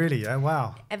 Oh, really? Yeah,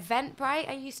 wow. Eventbrite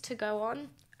I used to go on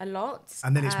a lot.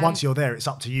 And then it's once you're there, it's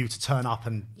up to you to turn up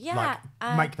and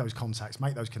make those contacts,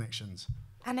 make those connections.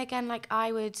 And again, like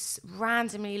I would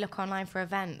randomly look online for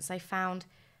events. I found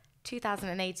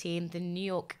 2018, the New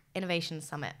York Innovation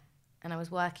Summit. And I was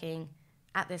working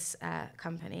at this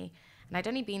company. And I'd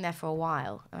only been there for a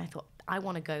while. And I thought, I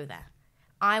want to go there.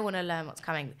 I want to learn what's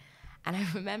coming. And I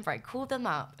remember I called them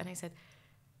up and I said,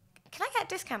 can I get a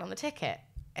discount on the ticket?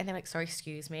 And they're like, sorry,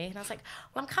 excuse me. And I was like,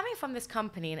 well, I'm coming from this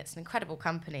company and it's an incredible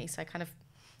company. So I kind of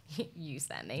use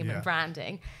their name and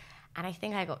branding. And I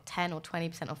think I got 10 or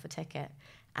 20% off the ticket.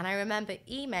 And I remember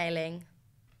emailing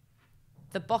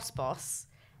the boss,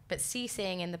 but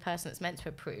CCing in the person that's meant to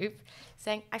approve,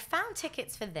 saying, I found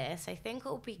tickets for this. I think it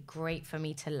will be great for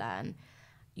me to learn.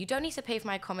 You don't need to pay for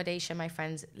my accommodation. My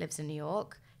friend lives in New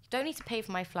York. You don't need to pay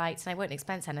for my flights, and I won't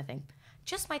expense anything.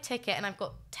 Just my ticket, and I've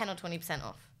got 10 or 20%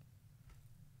 off.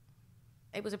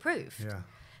 It was approved. Yeah.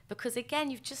 Because again,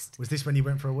 you've just... Was this when you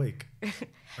went for a week?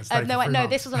 No,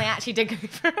 this was when I actually did go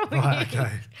for a week. Right,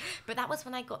 okay. But that was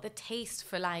when I got the taste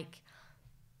for like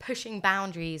pushing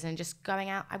boundaries and just going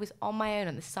out. I was on my own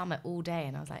at the summit all day,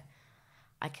 and I was like,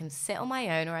 I can sit on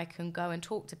my own or I can go and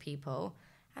talk to people.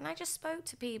 And I just spoke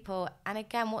to people. And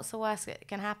again, what's the worst that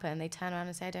can happen? They turn around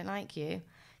and say, I don't like you.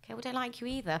 Okay, well, don't like you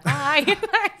either. Bye. Do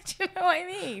you know what I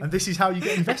mean? And this is how you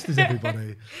get investors,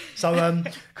 everybody. So,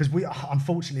 because we,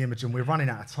 unfortunately, Imogen, we're running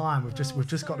out of time. We've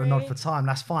just got the nod for time.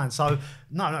 That's fine. So,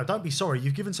 no, don't be sorry.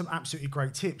 You've given some absolutely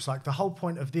great tips. Like the whole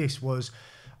point of this was,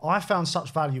 I found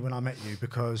such value when I met you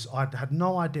because I had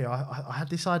no idea. I had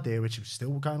this idea, which was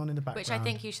still going on in the background. Which I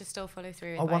think you should still follow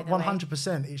through with, Oh, by the way.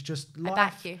 100%. It's just life. I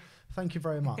back you. Thank you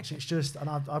very much. It's just, and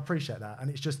I appreciate that. And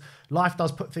it's just, life does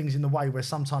put things in the way where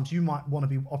sometimes you might want to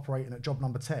be operating at job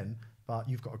number 10, but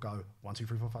you've got to go 1, 2,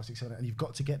 3, 4, 5, 6, 7, and you've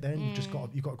got to get there, and you've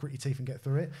got to grit your teeth and get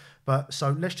through it. But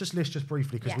so let's just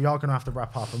briefly, because we are going to have to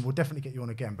wrap up, and we'll definitely get you on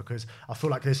again because I feel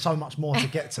like there's so much more to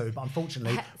get to. But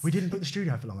unfortunately, we didn't book the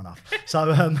studio for long enough. So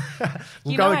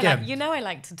we'll go again. I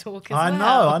like to talk as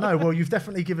well. I know. Well, you've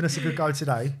definitely given us a good go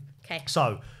today. Okay.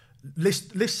 So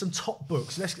list some top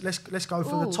books. Let's go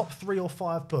for the top 3 or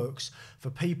 5 books for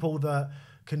people that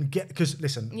can get, because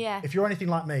listen, if you're anything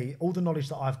like me, all the knowledge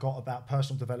that I've got about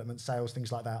personal development, sales,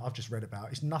 things like that, I've just read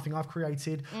about. It's nothing I've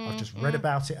created. I've just read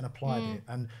about it and applied it.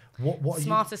 And what are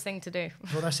smartest thing to do?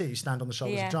 Well, that's it. You stand on the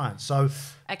shoulders of giants. So,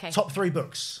 top 3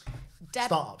 books.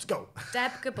 Startups, go.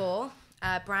 Deb Gabor,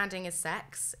 Branding is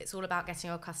Sex. It's all about getting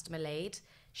your customer laid.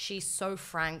 She's so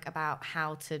frank about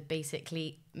how to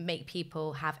basically make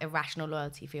people have irrational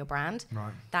loyalty for your brand.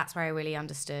 Right. That's where I really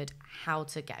understood how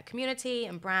to get a community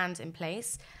and brand in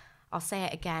place. I'll say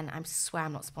it again. I swear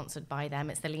I'm not sponsored by them.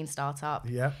 It's the Lean Startup.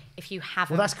 Yeah. If you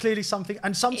haven't... Well, that's clearly something.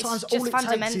 And sometimes all it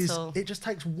takes is... It just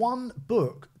takes one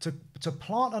book to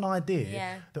plant an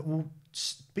idea that will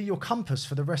be your compass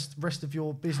for the rest of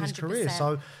your business 100%. Career.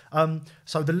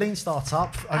 So the Lean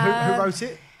Startup, who wrote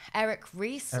it? Eric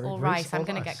Ries or Rice. I'm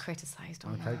going to get criticised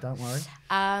on that. Okay, don't worry.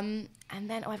 And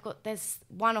then there's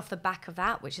one off the back of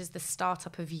that, which is The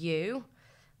Startup of You,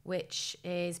 which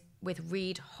is with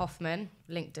Reid Hoffman,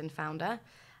 LinkedIn founder.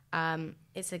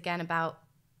 It's again about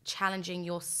challenging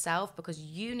yourself because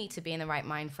you need to be in the right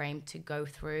mind frame to go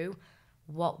through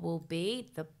what will be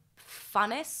the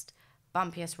funnest,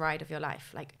 bumpiest ride of your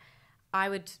life. Like I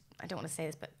don't want to say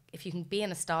this, but if you can be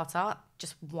in a startup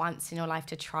just once in your life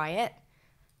to try it,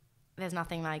 there's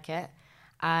nothing like it.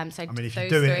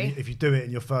 If you do it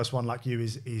and your first one like you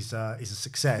is a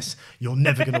success, you're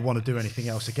never going to want to do anything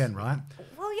else again, right?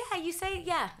 Well, yeah, you say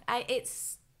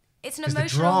it's an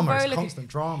emotional roller coaster. It's constant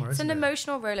drama. It's an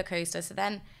emotional roller coaster. So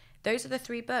then, those are the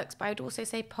 3 books. But I'd also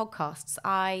say podcasts.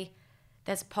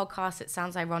 There's a podcast. It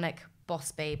sounds ironic.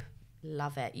 Boss Babe,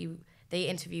 love it. They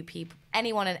interview people,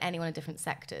 anyone in different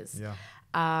sectors.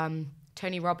 Yeah.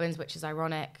 Tony Robbins, which is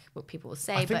ironic, what people will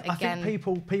say, I think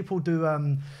people do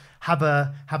have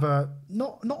a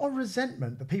not a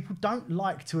resentment, but people don't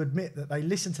like to admit that they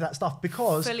listen to that stuff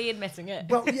because fully admitting it.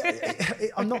 Well,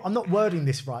 I'm not wording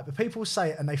this right, but people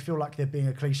say it and they feel like they're being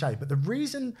a cliche. But the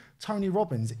reason Tony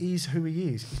Robbins is who he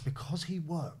is because he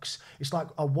works. It's like,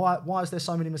 why is there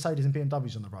so many Mercedes and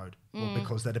BMWs on the road? Well,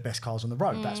 because they're the best cars on the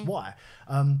road. That's why.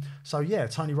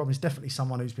 Tony Robbins is definitely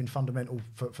someone who's been fundamental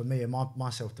for me and my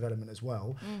self-development as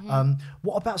well.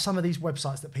 What about some of these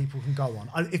websites that people can go on?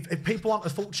 If people aren't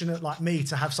as fortunate like me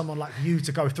to have someone like you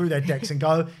to go through their decks and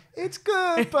go, it's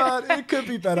good, but it could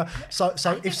be better. So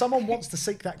if someone wants to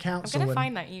seek that counsel... I'm going to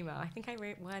find that email. I think I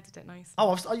worded it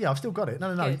nicely. I've still got it.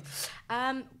 No.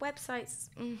 Websites...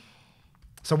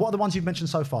 So what are the ones you've mentioned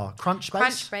so far?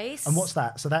 Crunchbase? And what's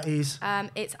that? So that is...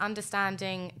 it's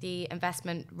understanding the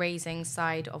investment raising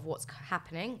side of what's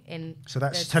happening in So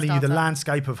that's telling you the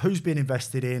landscape of who's been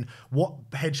invested in, what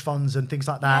hedge funds and things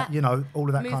like that, all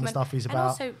of that kind of stuff is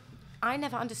about. And also, I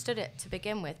never understood it to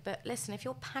begin with, but listen, if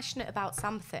you're passionate about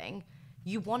something,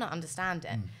 you want to understand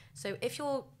it. So if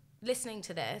you're listening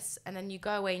to this and then you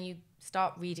go away and you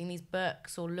start reading these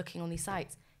books or looking on these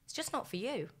sites, it's just not for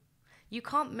you. You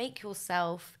can't make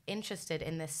yourself interested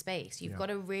in this space. You've got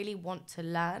to really want to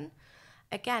learn.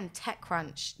 again,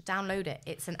 TechCrunch, download it.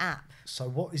 It's an app. So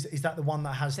what is that the one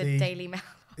that has the Daily Mail?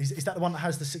 Is that the one that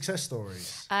has the success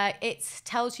stories? It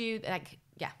tells you like,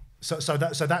 yeah. So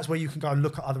that's where you can go and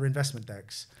look at other investment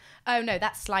decks. Oh no,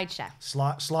 that's SlideShare.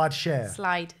 SlideShare.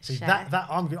 SlideShare. That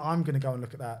I'm going to go and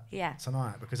look at that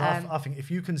tonight, because I think if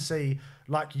you can see,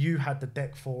 like you had the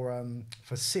deck for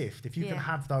Sift, if you can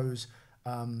have those.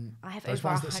 I have those over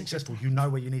ones that are successful, you know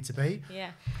where you need to be.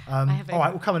 Yeah. All right,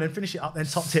 we'll come in and finish it up then.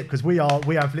 Top tip, because we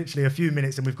have literally a few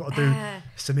minutes and we've got to do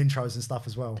some intros and stuff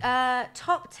as well.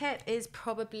 Top tip is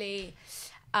probably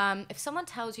if someone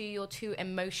tells you you're too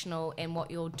emotional in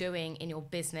what you're doing in your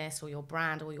business or your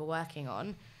brand or you're working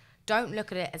on, don't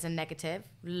look at it as a negative.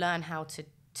 Learn how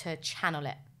to channel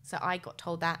it. So I got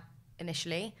told that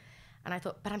initially, and I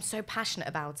thought, but I'm so passionate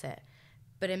about it.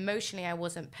 But emotionally, I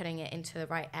wasn't putting it into the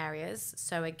right areas.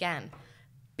 So again,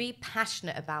 be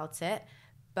passionate about it,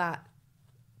 but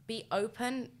be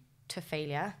open to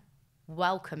failure,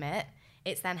 welcome it.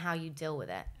 It's then how you deal with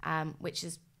it, which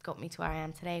has got me to where I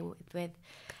am today with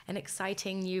an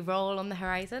exciting new role on the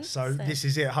horizon. So this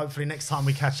is it. Hopefully next time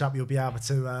we catch up, you'll be able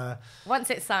to... Once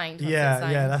it's signed.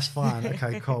 Yeah, that's fine.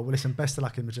 Okay, cool. Well, listen, best of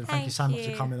luck, Imogen. Thank you so much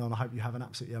for coming on. I hope you have an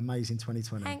absolutely amazing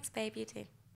 2020. Thanks, babe. You too.